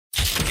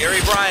Gary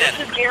Bryan.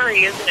 This is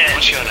Gary, isn't it?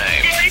 What's your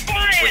name? Gary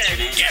Bryan. What's your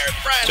name? Gary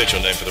Bryan. State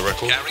your name for the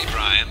record. Gary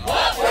Bryan.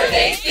 What were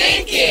they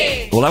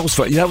thinking? Well, that was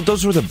fun. Yeah,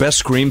 those were the best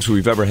screams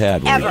we've ever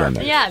had. When we've done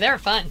that. Yeah, they were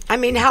fun. I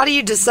mean, how do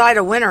you decide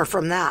a winner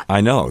from that?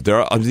 I know.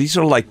 These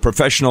are like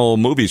professional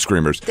movie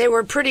screamers. They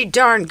were pretty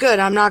darn good,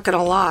 I'm not going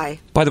to lie.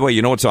 By the way,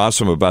 you know what's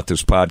awesome about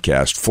this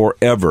podcast?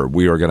 Forever,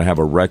 we are going to have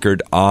a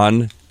record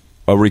on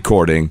a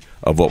recording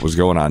of what was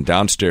going on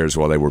downstairs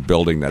while they were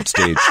building that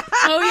stage.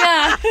 Oh,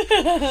 yeah.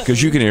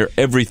 Because you can hear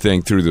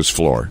everything through this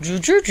floor.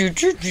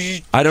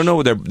 I don't know.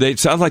 It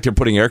sounds like they're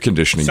putting air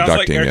conditioning Sounds ducting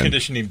like air in.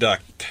 conditioning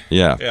duct.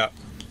 Yeah. Yeah.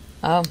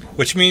 Oh.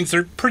 Which means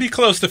they're pretty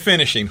close to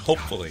finishing,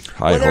 hopefully.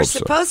 I Well, they're hope so.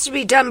 supposed to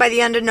be done by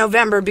the end of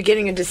November,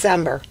 beginning of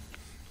December.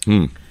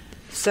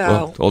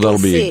 So, Well, that'll we'll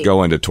be see.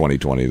 go into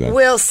 2020 then.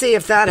 We'll see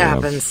if that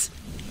happens.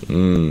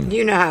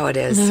 You know how it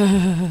is.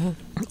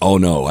 Oh,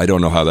 no. I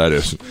don't know how that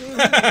is.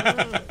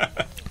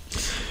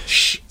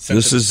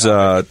 This is,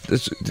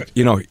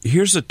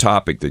 here's a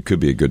topic that could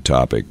be a good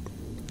topic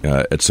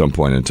at some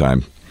point in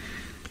time.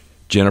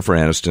 Jennifer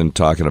Aniston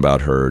talking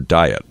about her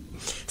diet.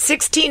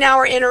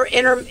 16-hour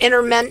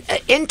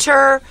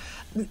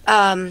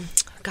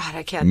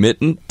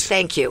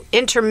Thank you.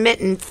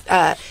 Intermittent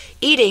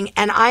eating.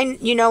 And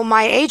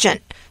my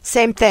agent,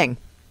 same thing.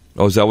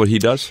 Oh, is that what he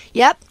does?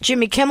 Yep.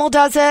 Jimmy Kimmel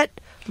does it.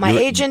 My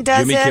agent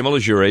does Jimmy it. Kimmel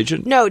is your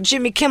agent? No,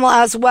 Jimmy Kimmel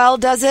as well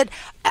does it.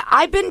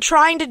 I've been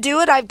trying to do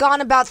it. I've gone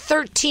about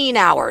 13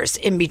 hours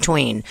in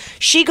between.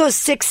 She goes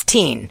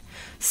 16.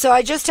 So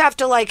I just have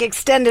to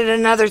extend it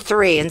another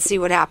 3 and see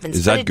what happens.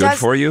 Is that good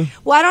for you?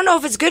 Well, I don't know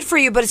if it's good for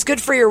you, but it's good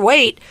for your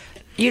weight.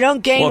 You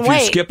don't gain Well, if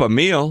weight. you skip a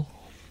meal.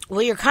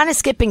 Well, you're kind of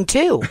skipping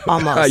too,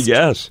 almost.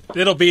 Yes.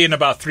 It'll be in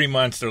about 3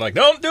 months. They're like,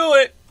 don't do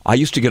it. I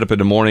used to get up in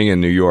the morning in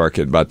New York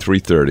at about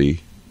 3:30,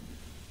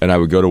 and I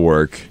would go to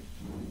work,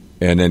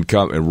 and then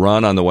come and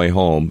run on the way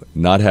home,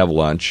 not have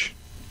lunch,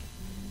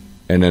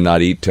 and then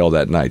not eat till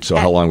that night. So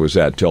how long was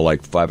that? Till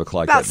 5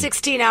 o'clock? About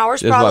 16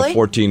 hours, It's probably. about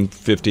 14,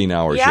 15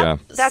 hours, Yep, yeah.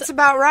 that's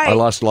about right. I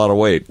lost a lot of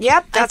weight.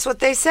 Yep, that's what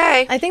they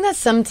say. I think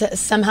that's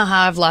somehow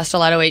how I've lost a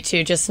lot of weight,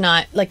 too. Just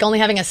not, only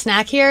having a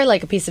snack here,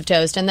 like a piece of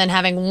toast, and then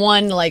having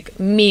one,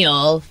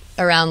 meal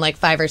around,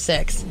 5 or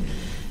 6.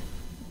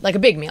 Like a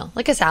big meal.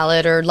 Like a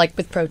salad or,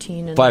 with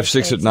protein. And 5,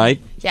 6 at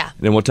night? Yeah. And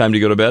then what time do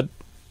you go to bed?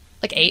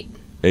 8.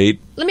 8?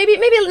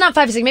 Maybe not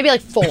 5 to 6, maybe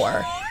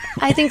 4.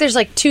 I think there's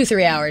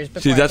 2-3 hours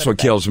before See, I that's go to what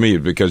bed. kills me,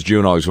 because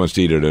June always wants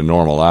to eat at a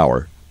normal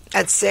hour.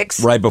 At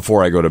 6? Right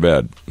before I go to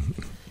bed.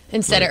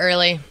 Instead of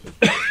early.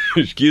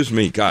 Excuse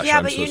me. Gosh, Yeah,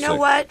 I'm but so you know sick.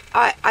 what?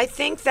 I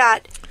think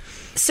that...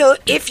 So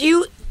if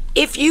you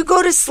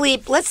go to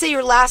sleep, let's say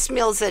your last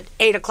meal's at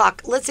 8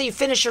 o'clock. Let's say you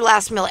finish your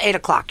last meal at 8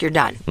 o'clock. You're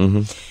done.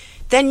 Mm-hmm.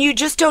 Then you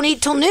just don't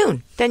eat till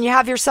noon. Then you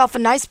have yourself a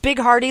nice, big,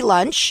 hearty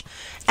lunch,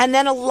 and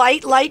then a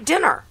light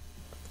dinner.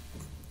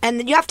 And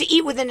then you have to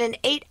eat within an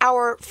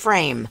 8-hour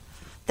frame.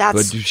 But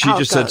That's she how it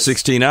just said goes.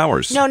 16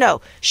 hours.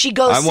 No. She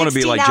goes I wanna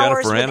 16 be like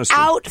hours Jennifer Aniston.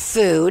 without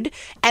food,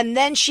 and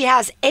then she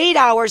has 8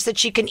 hours that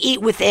she can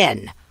eat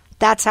within.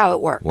 That's how it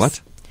works.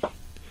 What?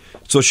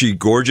 So she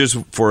gorges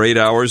for 8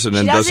 hours and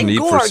then She doesn't eat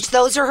gorge.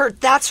 for...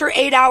 That's her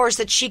 8 hours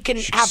that she can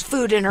have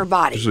food in her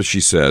body. Here's what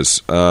she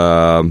says.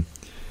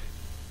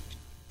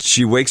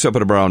 She wakes up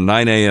at around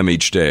 9 a.m.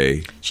 each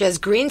day. She has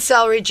green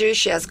celery juice.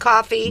 She has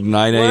coffee.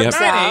 9 a.m.? works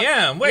 9 out.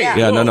 a.m. Wait. Yeah.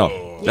 Yeah, whoa.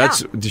 no.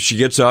 That's She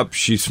gets up,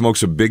 she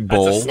smokes a big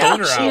bowl.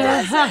 That's a stoner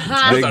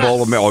hour. Big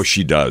bowl of milk. Oh,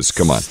 she does.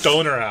 Come on.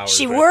 Stoner hours.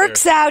 She right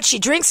works there. out. She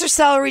drinks her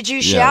celery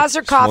juice. She Yeah, has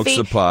her smokes coffee.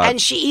 the pot. And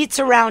she eats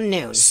around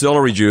noon.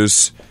 Celery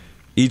juice,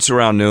 eats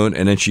around noon,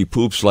 and then she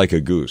poops like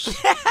a goose.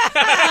 By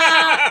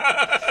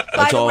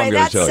the all way, I'm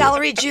gonna that tell you.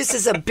 celery juice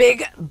is a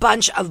big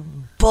bunch of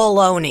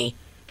baloney.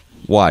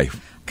 Why?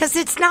 Because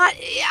it's not,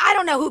 I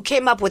don't know who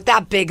came up with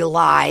that big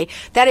lie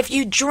that if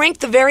you drink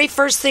the very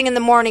first thing in the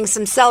morning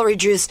some celery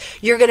juice,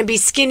 you're going to be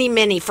skinny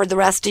mini for the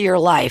rest of your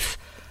life.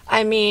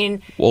 I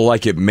mean, Well,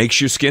 it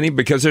makes you skinny?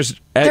 Because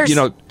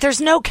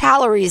there's no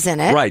calories in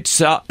it. Right.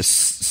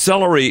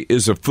 Celery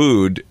is a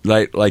food,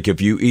 like if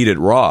you eat it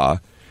raw,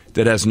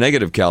 that has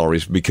negative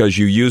calories because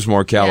you use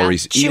more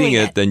calories eating chewing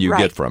it than you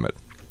right. get from it.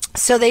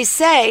 So they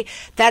say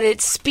that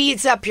it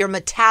speeds up your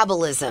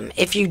metabolism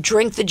if you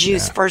drink the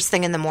juice first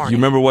thing in the morning. You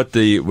remember what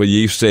you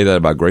used to say that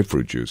about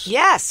grapefruit juice?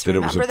 Yes, That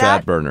it was a remember fat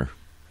that? burner.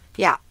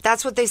 Yeah,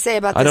 that's what they say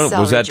about I the don't-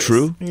 celery was that juice.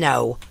 true?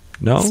 No.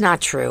 No? It's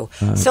not true.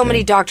 So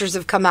many doctors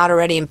have come out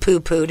already and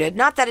poo-pooed it.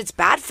 Not that it's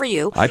bad for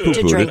you I to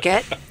poo-pooed drink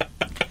it.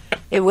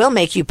 It will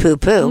make you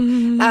poo-poo.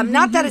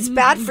 Not that it's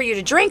bad for you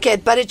to drink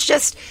it, but it's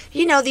just,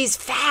 these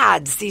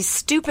fads, these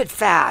stupid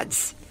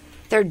fads.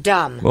 They're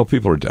dumb. Well,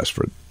 people are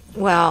desperate.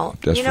 Well,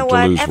 you Desperate know to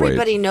what? lose weight.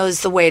 Everybody knows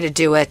the way to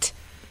do it.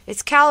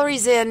 It's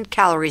calories in,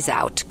 calories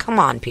out. Come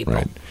on, people.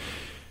 Right.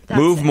 That's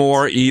Move it.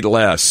 more, eat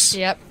less.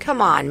 Yep.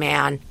 Come on,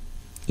 man.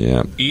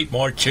 Yeah. Eat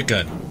more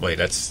chicken. Wait,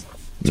 that's...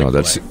 No,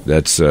 that's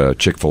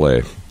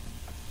Chick-fil-A.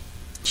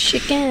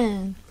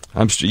 Chicken.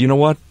 You know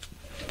what?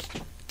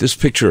 this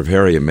picture of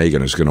Harry and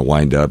Meghan is going to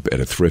wind up at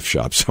a thrift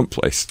shop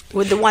someplace.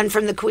 With the one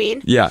from the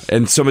Queen? Yeah,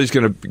 and somebody's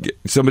going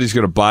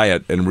to buy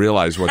it and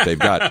realize what they've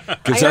got,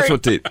 because that's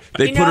what they put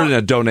it in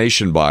a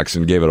donation box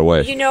and gave it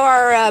away. You know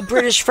our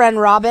British friend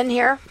Robin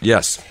here?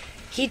 Yes.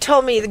 He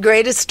told me the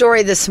greatest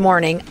story this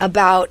morning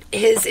about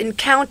his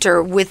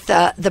encounter with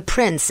the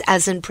prince,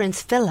 as in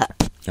Prince Philip.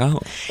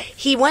 Oh.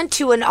 He went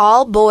to an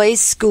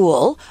all-boys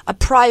school, a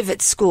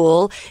private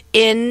school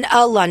in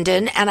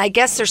London, and I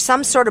guess there's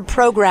some sort of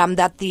program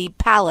that the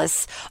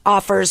palace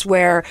offers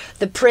where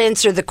the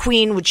prince or the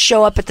queen would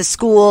show up at the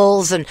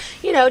schools and,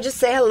 just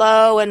say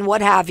hello and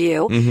what have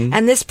you. Mm-hmm.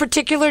 And this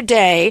particular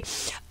day,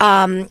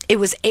 it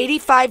was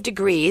 85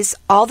 degrees.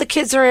 All the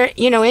kids are,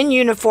 in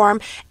uniform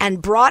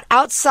and brought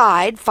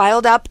outside,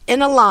 filed up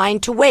in a line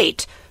to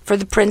wait for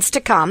the prince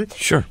to come.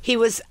 Sure. He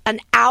was an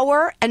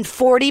hour and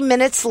 40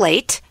 minutes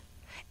late,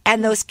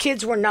 and those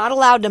kids were not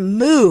allowed to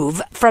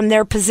move from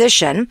their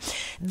position.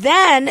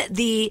 Then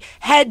the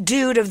head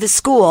dude of the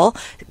school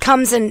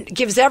comes and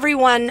gives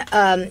everyone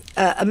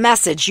a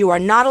message. You are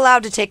not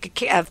allowed to take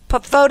a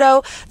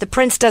photo. The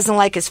prince doesn't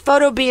like his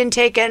photo being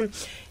taken.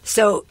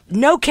 So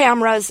no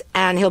cameras,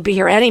 and he'll be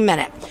here any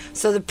minute.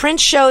 So the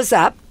prince shows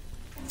up,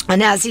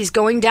 and as he's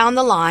going down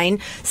the line,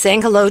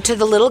 saying hello to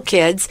the little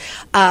kids,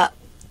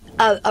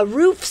 a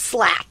roof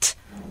slat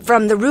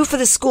from the roof of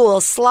the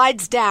school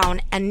slides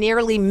down and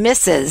nearly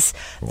misses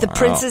the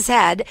prince's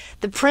head.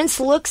 The prince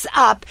looks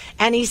up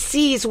and he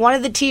sees one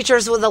of the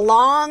teachers with a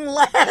long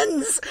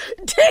lens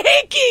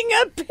taking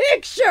a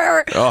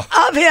picture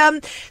of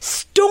him,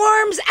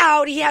 storms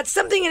out. He had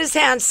something in his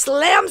hand,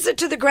 slams it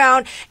to the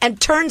ground, and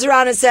turns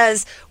around and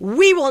says,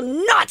 "We will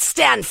not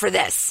stand for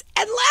this,"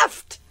 and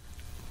left.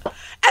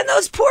 And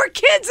those poor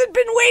kids had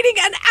been waiting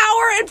an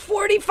hour and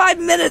 45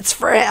 minutes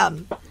for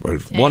him. Well,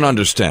 one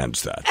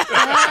understands that.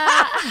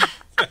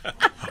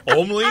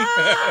 Only?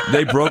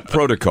 They broke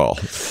protocol.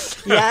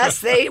 Yes,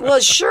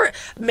 sure.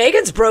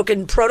 Meghan's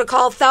broken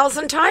protocol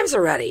 1,000 times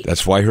already.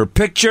 That's why her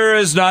picture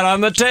is not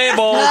on the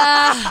table.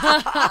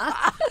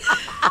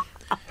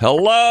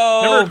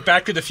 Hello. Remember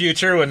Back to the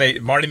Future when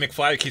Marty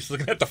McFly keeps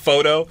looking at the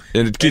photo?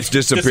 And it keeps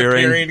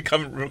disappearing.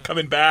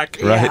 Coming back.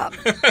 Right.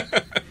 Yeah.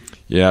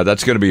 Yeah,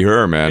 that's going to be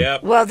her, man.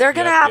 Yep. Well, they're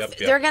going to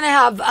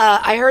have,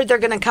 I heard they're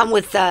going to come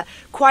with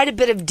quite a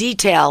bit of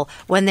detail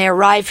when they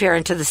arrive here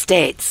into the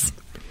States.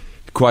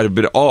 Quite a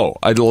bit. A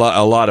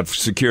lot of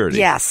security.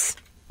 Yes.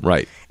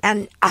 Right.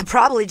 And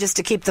probably just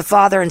to keep the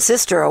father and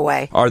sister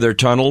away. Are there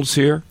tunnels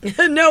here?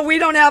 No, we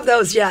don't have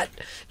those yet.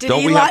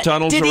 Don't we have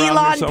tunnels around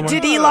here somewhere?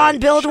 Did Elon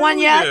build one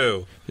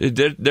yet?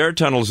 There are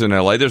tunnels in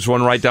L.A. There's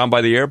one right down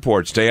by the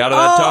airport. Stay out of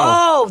that tunnel.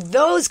 Oh,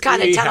 those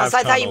kind of We tunnels. have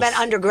I thought you tunnels. meant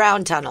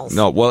underground tunnels.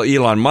 No, well,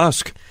 Elon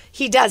Musk.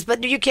 He does,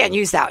 but you can't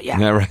use that yet.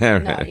 No,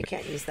 No, you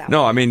can't use that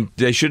No, one. I mean,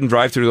 they shouldn't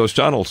drive through those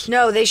tunnels.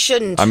 No, they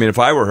shouldn't. I mean, if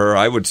I were her,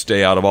 I would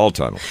stay out of all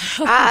tunnels.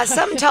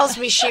 Something tells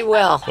me she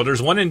will. Well,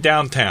 there's one in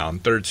downtown,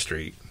 3rd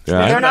Street. Yeah. Stay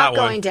out They're of not that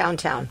one. going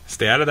downtown.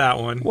 Stay out of that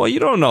one. Well,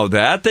 you don't know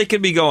that. They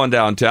could be going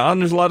downtown.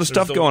 There's a lot of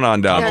stuff the- going on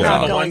They're Down not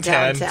downtown. on going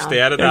 110. downtown.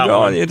 Stay out of They're that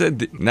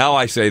going- one. Now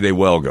I say they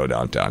will go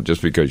downtown,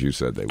 just because you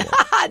said they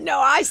will. No,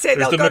 I say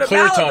There's they'll the go to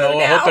McClure Malibu Tunnel. I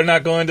now. hope they're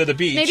not going to the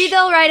beach. Maybe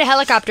they'll ride a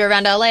helicopter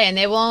around LA and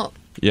they won't.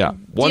 Yeah.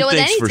 One Deal with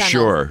thing's any for tunnel.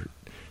 sure.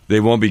 They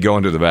won't be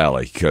going to the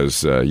valley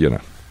because,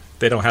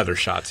 They don't have their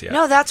shots yet.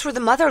 No, that's where the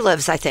mother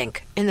lives, I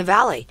think, in the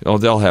valley.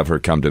 they'll have her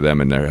come to them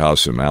in their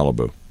house in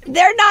Malibu.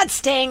 They're not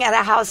staying at a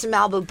house in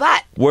Malibu,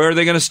 but, Where are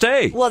they going to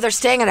stay? well, they're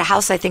staying at a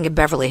house, I think, in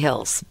Beverly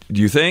Hills. Do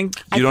you think?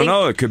 I You don't think-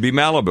 know. It could be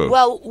Malibu.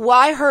 Well,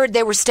 I heard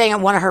they were staying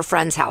at one of her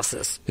friends'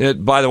 houses.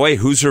 By the way,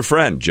 who's her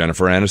friend?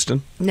 Jennifer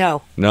Aniston?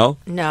 No. No?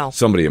 No.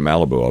 Somebody in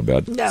Malibu, I'll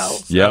bet. No.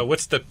 Yeah.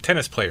 What's the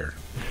tennis player?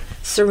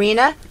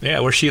 Serena?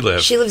 Yeah, where she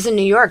lives. She lives in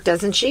New York,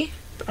 doesn't she?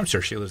 I'm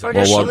sure she lives. Or in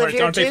does Well, she what- live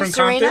here Aren't they too, from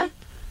Serena? Compton?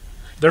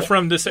 They're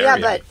from this Yeah,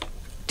 area. but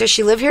does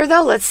she live here,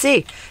 though? Let's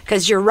see.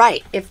 Because you're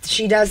right. If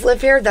she does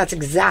live here, that's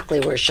exactly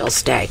where she'll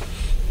stay.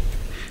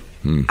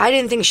 I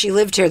didn't think she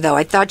lived here, though.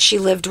 I thought she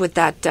lived with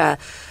that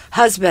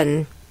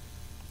husband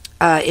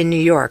in New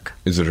York.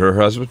 Is it her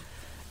husband?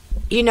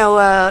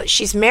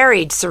 She's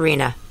married,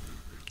 Serena.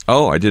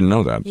 Oh, I didn't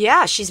know that.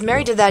 Yeah, she's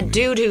married to that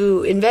dude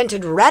who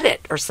invented Reddit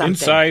or something.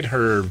 Inside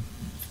her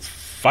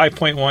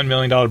 $5.1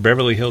 million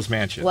Beverly Hills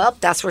mansion. Well,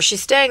 that's where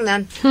she's staying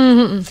then.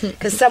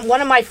 Because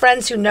one of my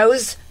friends who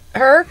knows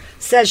her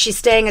says she's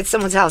staying at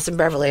someone's house in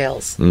Beverly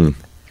Hills.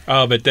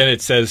 Oh, but then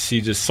it says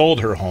she just sold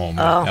her home in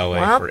L.A.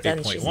 well, for then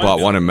 8.1 she's- Bought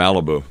one in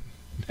Malibu.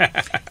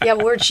 Yeah,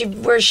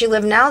 where's she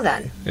live now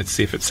then? Let's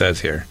see if it says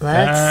here.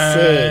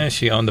 Let's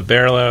She owned the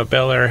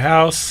Bel Air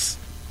house.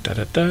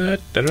 Da-da-da,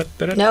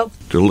 da-da-da-da. Nope.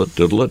 Diddle it,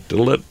 diddle it,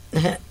 diddle it.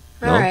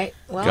 All right.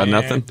 Well, Got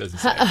nothing? Doesn't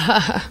say.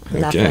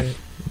 nothing.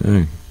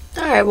 Okay.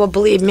 All right. Well,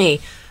 believe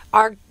me,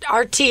 our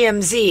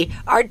TMZ,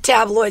 our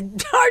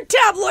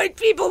tabloid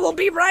people will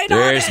be right on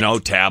There's it. no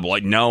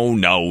tabloid. No.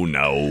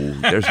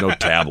 There's no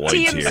tabloids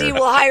TMZ here.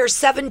 will hire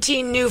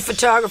 17 new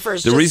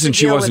photographers. The just reason to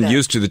she deal wasn't with it.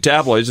 used to the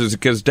tabloids is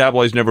because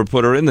tabloids never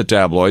put her in the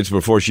tabloids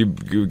before she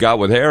got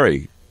with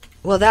Harry.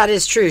 Well, that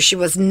is true. She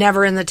was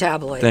never in the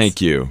tabloids. Thank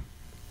you.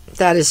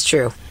 That is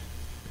true.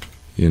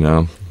 You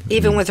know,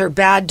 Even with her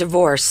bad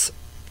divorce.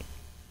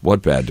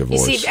 what bad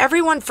divorce? You see,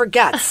 everyone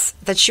forgets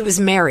that she was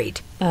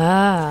married.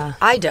 Ah.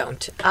 I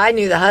don't. I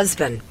knew the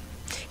husband.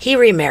 He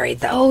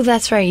remarried, though. Oh,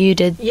 that's right. You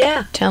did.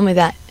 Yeah. Tell me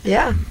that.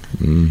 Yeah.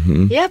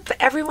 Mm-hmm. Yep.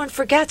 Everyone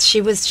forgets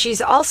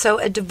she's also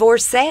a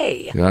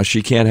divorcee. Yeah,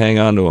 she can't hang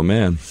on to a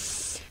man.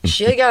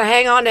 She got to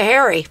hang on to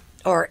Harry,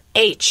 or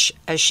H,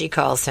 as she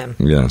calls him.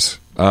 Yes.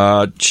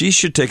 She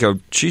should take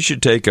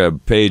a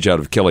page out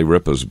of Kelly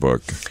Ripa's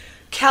book.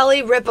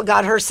 Kelly Ripa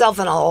got herself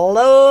in a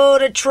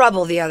load of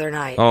trouble the other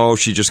night. Oh,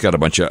 she just got a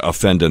bunch of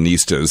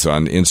offendanistas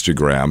on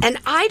Instagram. And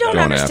I don't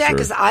Going understand after her.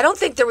 because I don't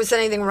think there was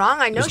anything wrong.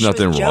 I know There's she was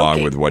nothing joking.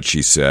 wrong with what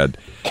she said,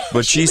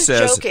 but she was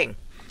says joking.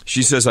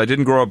 She says I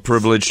didn't grow up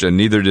privileged, and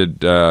neither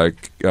did Mark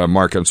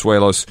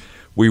Consuelos.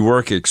 We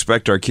work,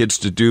 expect our kids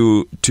to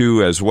do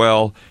too as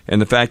well,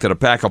 and the fact that a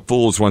pack of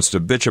fools wants to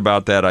bitch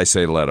about that, I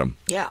say let them.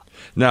 Yeah.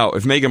 Now,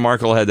 if Meghan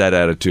Markle had that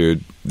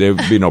attitude, there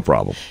would be no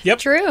problem, Yep.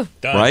 True.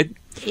 Done. right?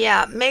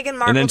 Yeah, Meghan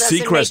Markle And then doesn't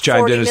Seacrest make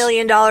chimed in $40 as-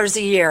 million a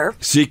year.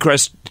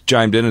 Seacrest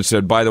chimed in and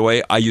said, by the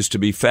way, I used to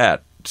be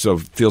fat, so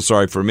feel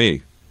sorry for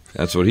me.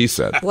 That's what he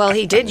said. Well,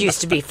 he did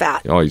used to be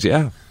fat. Oh,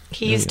 yeah.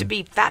 He used to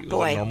be fat A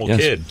boy. normal Yes.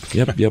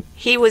 kid. Yep.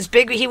 He was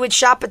big. He would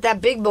shop at that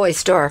big boy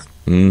store.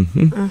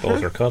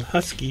 Those are called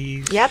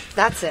Huskies. Yep,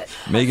 that's it.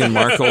 Meghan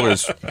Markle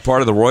is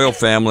part of the royal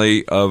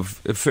family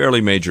of a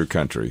fairly major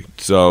country,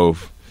 so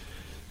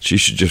she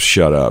should just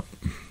shut up.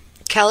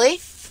 Kelly?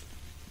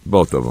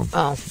 Both of them.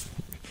 Oh.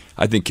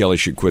 I think Kelly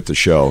should quit the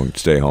show and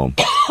stay home.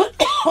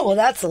 Well,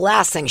 that's the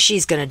last thing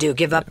she's going to do.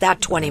 Give up that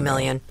 $20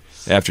 million.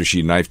 After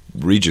she knifed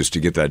Regis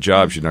to get that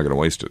job, she's not going to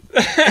waste it.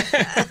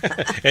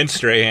 And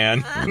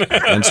Strahan.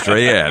 And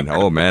Strahan,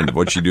 oh man,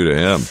 what'd she do to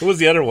him? Who was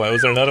the other one?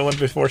 Was there another one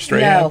before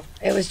Strahan? No,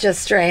 it was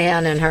just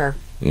Strahan and her.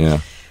 Yeah.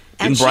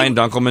 And Didn't Brian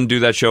Dunkelman do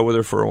that show with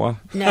her for a while?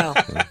 No,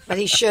 but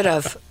he should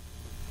have.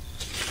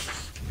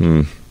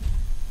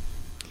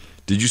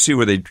 Did you see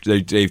where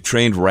they've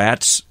trained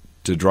rats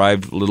to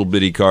drive little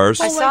bitty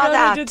cars? I saw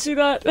that. I did see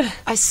that.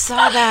 I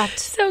saw that.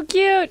 So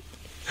cute.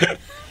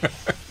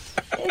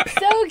 It's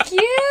so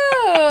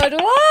cute.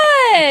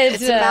 What?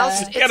 It's a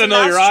mouse. You It's gotta a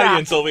know your mousetrap.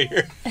 audience over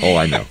here. Oh,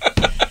 I know.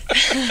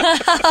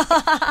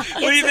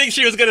 What do you think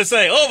she was going to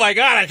say? Oh my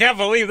God, I can't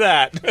believe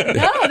that.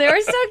 No, they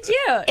were so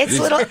cute.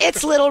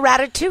 It's little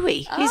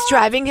Ratatouille. He's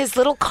driving his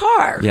little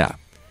car. Yeah.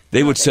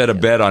 They would set a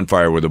bed on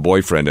fire with a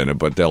boyfriend in it,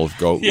 but they'll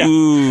go, Yeah.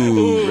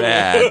 ooh,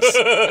 rats.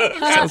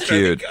 So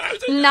cute.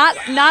 Not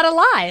a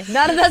lie.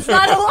 That's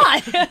not a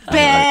lie.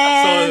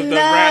 Ben, So the the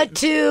rat-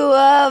 two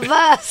of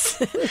us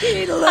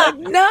need look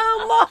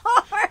no more.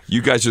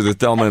 You guys are the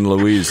Thelma and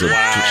Louise of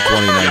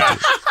 2019.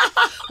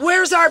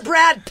 Where's our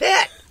Brad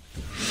Pitt?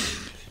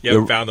 You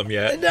haven't found them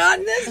yet. Not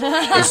in this one.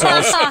 It's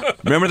all-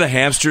 remember the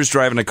hamsters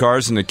driving the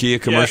cars in the Kia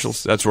commercials?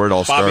 Yes. That's where it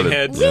all Bobbing started.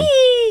 heads.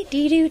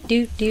 Yeah.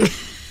 Do.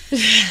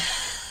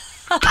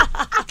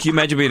 Can you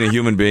imagine being a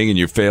human being and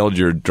you failed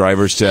your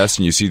driver's test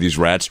and you see these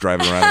rats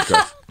driving around the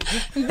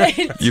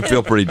car? You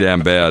feel pretty damn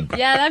bad.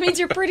 Yeah, that means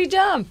you're pretty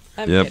dumb.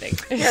 I'm Yep.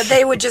 kidding. Yeah,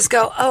 they would just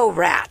go, oh,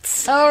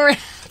 rats. Oh, right.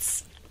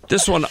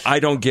 This one I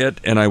don't get,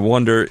 and I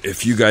wonder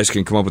if you guys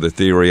can come up with a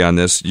theory on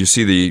this. You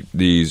see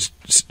the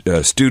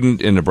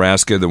student in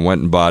Nebraska that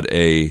went and bought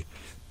a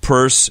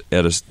purse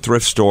at a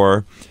thrift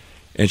store,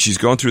 and she's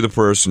going through the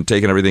purse and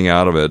taking everything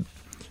out of it.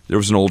 There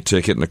was an old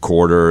ticket and a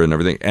quarter and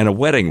everything, and a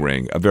wedding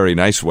ring, a very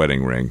nice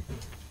wedding ring.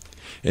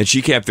 And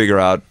she can't figure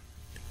out.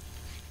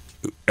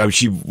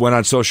 She went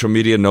on social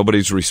media,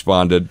 nobody's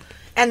responded.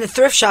 And the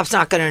thrift shop's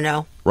not going to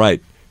know.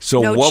 Right.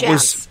 So No what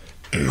chance.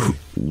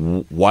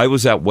 why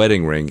was that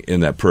wedding ring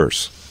in that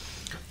purse?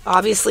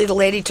 Obviously, the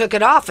lady took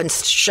it off and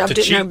shoved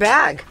To it in her cheat.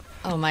 bag.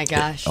 Oh my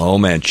gosh. Oh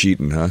man,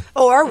 cheating, huh?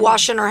 Or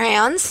washing her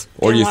hands.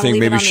 Or Didn't you wanna think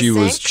leave it maybe on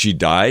the sink. she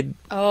died?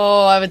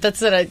 Oh,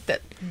 that's what I.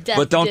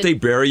 But don't they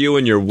bury you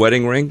in your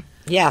wedding ring?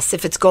 Yes,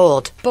 if it's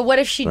gold. But what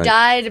if she Right.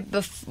 died?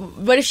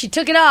 What if she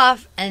took it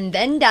off and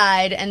then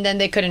died, and then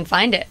they couldn't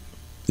find it?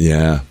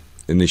 Yeah.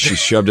 And then she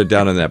shoved it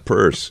down in that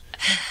purse.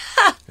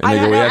 And they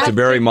go, don't we know. have to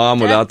bury mom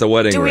without the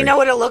wedding Do ring. we know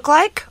what it looked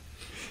like?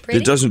 Pretty?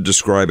 It doesn't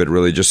describe it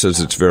really, it just says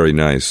it's very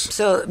nice.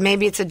 So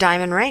maybe it's a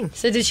diamond ring.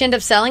 So did she end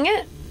up selling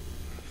it?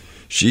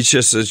 She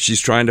just says she's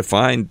trying to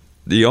find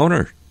the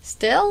owner.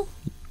 Still?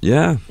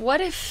 Yeah. What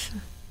if?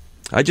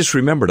 I just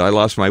remembered I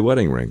lost my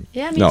wedding ring.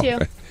 Yeah, me No. too.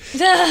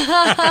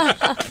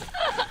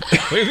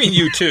 What do you mean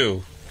you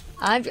too?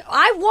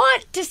 I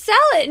want to sell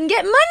it and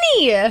get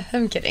money.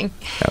 I'm kidding.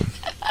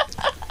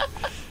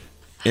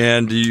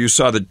 And you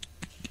saw the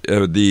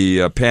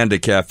Panda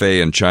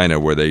Cafe in China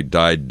where they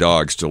dyed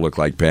dogs to look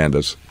like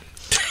pandas.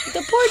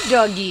 The poor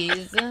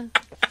doggies.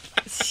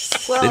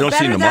 Well, They don't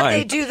better seem to that mind.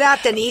 they do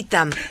that than eat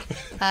them.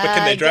 But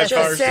can they drive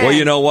guess cars? so. Well,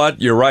 you know what?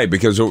 You're right,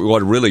 because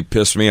what really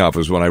pissed me off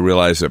is when I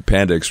realized that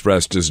Panda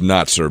Express does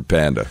not serve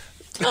panda.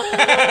 You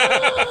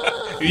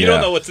Yeah.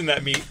 don't know what's in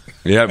that meat.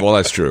 Yeah, well,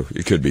 that's true.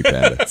 It could be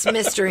panda. It's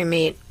mystery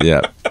meat.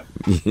 Yeah.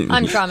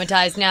 I'm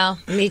traumatized now.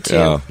 Me too.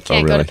 Oh,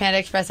 Can't go really? to Panda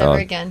Express ever Oh.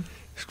 again.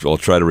 I'll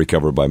try to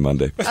recover by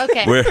Monday.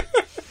 Okay.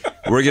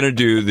 We're going to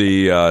do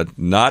the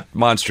not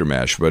Monster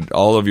Mash, but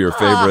all of your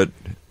favorite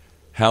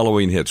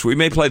Halloween hits. We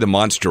may play the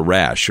Monster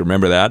Rash.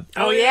 Remember that?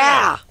 Oh,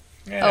 yeah.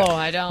 Oh,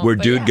 I don't. Where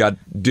but dude yeah. got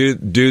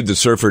the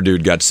surfer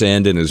dude got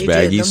sand in his He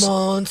did the baggies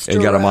Monster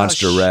and got a Rash.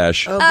 monster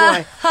rash. Oh,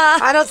 boy.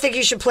 I don't think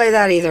you should play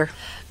that either.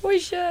 We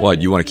should.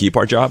 What? You want to keep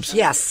our jobs?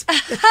 Yes.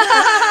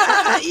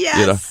 Yes.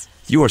 You know,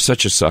 you are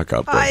such a suck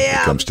up when I it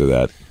am. comes to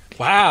that.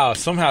 Wow,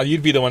 somehow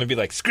you'd be the one to be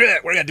like, screw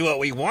it, we're going to do what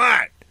we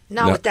want.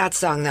 Not No. with that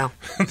song, though.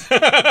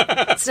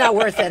 It's not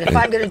worth it. If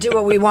I'm going to do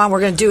what we want, we're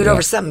going to do it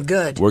over something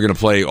good. We're going to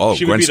play. Oh,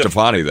 She would Gwen be the-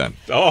 Stefani then.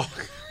 Oh,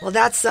 Well,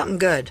 that's something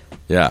good.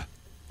 Yeah.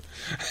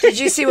 Did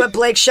you see what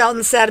Blake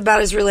Shelton said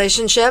about his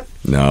relationship?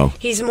 No.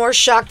 He's more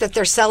shocked that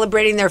they're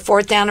celebrating their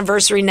 4th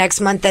anniversary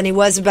next month than he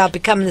was about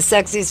becoming the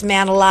sexiest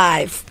man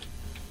alive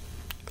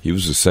He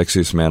was the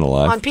sexiest man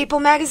alive. on People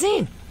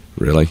magazine.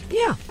 Really?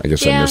 Yeah. I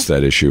guess I Yeah. missed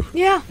that issue.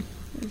 Yeah.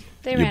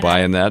 They You ran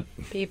buying out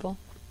that? of people.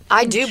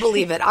 I do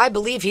believe it. I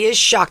believe he is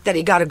shocked that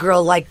he got a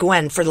girl like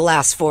Gwen for the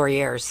last 4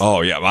 years.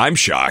 Oh yeah, I'm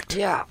shocked.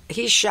 Yeah,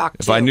 he's shocked.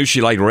 If I knew she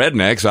liked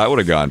rednecks, I would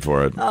have gone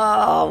for it.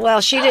 Oh,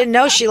 well, she didn't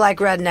know she liked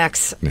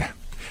rednecks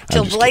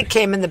till just Blake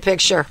came in the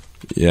picture.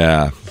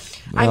 Yeah.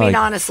 I mean,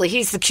 honestly,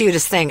 he's the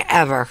cutest thing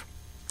ever.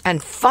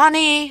 And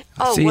funny.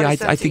 Oh, See, what a I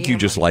sense of think you humor.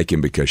 just like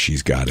him because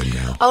she's got him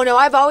now. Oh, no,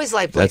 I've always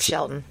liked Blake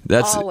Shelton.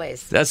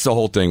 Always. That's the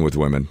whole thing with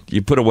women.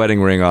 You put a wedding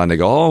ring on, they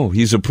go, "Oh,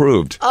 he's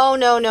approved." Oh,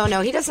 no.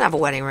 He doesn't have a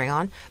wedding ring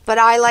on. But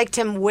I liked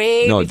him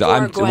way No,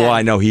 before Gwen. well,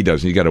 I know he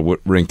doesn't. He got a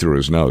ring through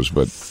his nose,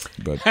 but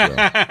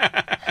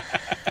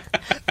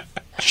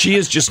she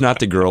is just not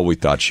the girl we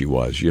thought she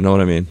was. You know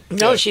what I mean?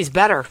 No, she's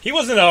better. he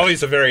wasn't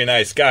always a very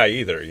nice guy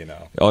either, you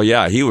know. Oh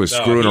yeah, he was No,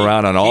 screwing he-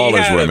 around on he all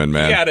his had women,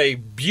 man. He had a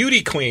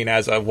beauty queen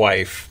as a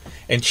wife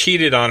and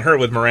cheated on her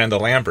with Miranda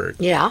Lambert.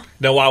 Yeah.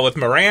 Now, while with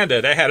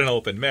Miranda, they had an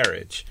open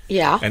marriage.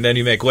 Yeah. And then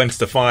you make Gwen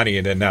Stefani,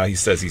 and then now he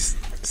says he's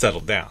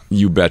settled down.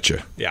 You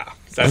betcha. Yeah.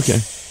 That's, Okay.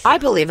 I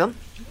believe him.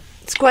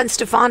 It's Gwen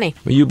Stefani.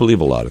 Well, you believe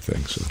a lot of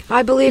things. So.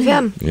 I believe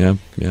him. Yeah.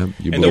 You And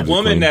the believe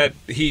woman queen. that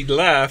he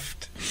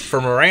left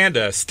for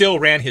Miranda still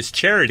ran his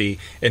charity,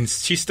 and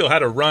she still had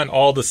to run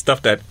all the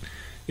stuff that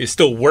is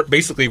still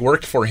basically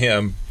worked for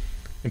him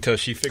until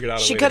she figured out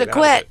a She way could to have get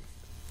out of quit. it.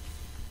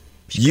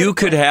 You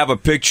could have a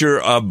picture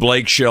of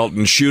Blake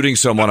Shelton shooting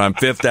someone on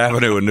Fifth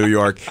Avenue in New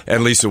York,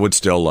 and Lisa would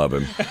still love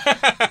him.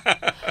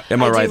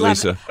 Am I do right, love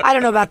Lisa? him. I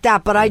don't know about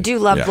that, but I do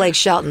love Yeah. Blake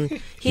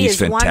Shelton.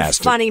 He's is one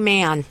fantastic. funny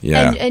man.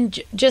 Yeah. And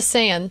just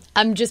saying,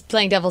 I'm just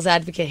playing devil's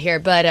advocate here,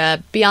 but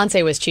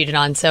Beyonce was cheated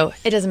on, so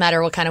it doesn't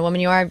matter what kind of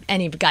woman you are.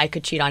 Any guy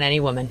could cheat on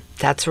any woman.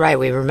 That's right.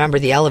 We remember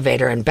the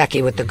elevator and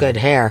Becky with the good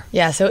hair.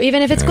 Yeah, so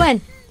even if it's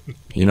Gwen.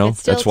 You know,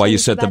 It's still that's why you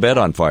turns set the bad bed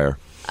guy. on fire.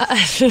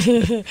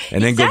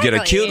 And then go get a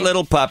Exactly. cute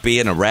little puppy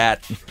and a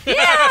rat.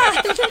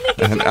 Yeah!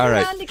 All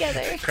right.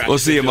 together. We'll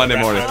see you Monday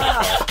morning.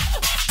 Right.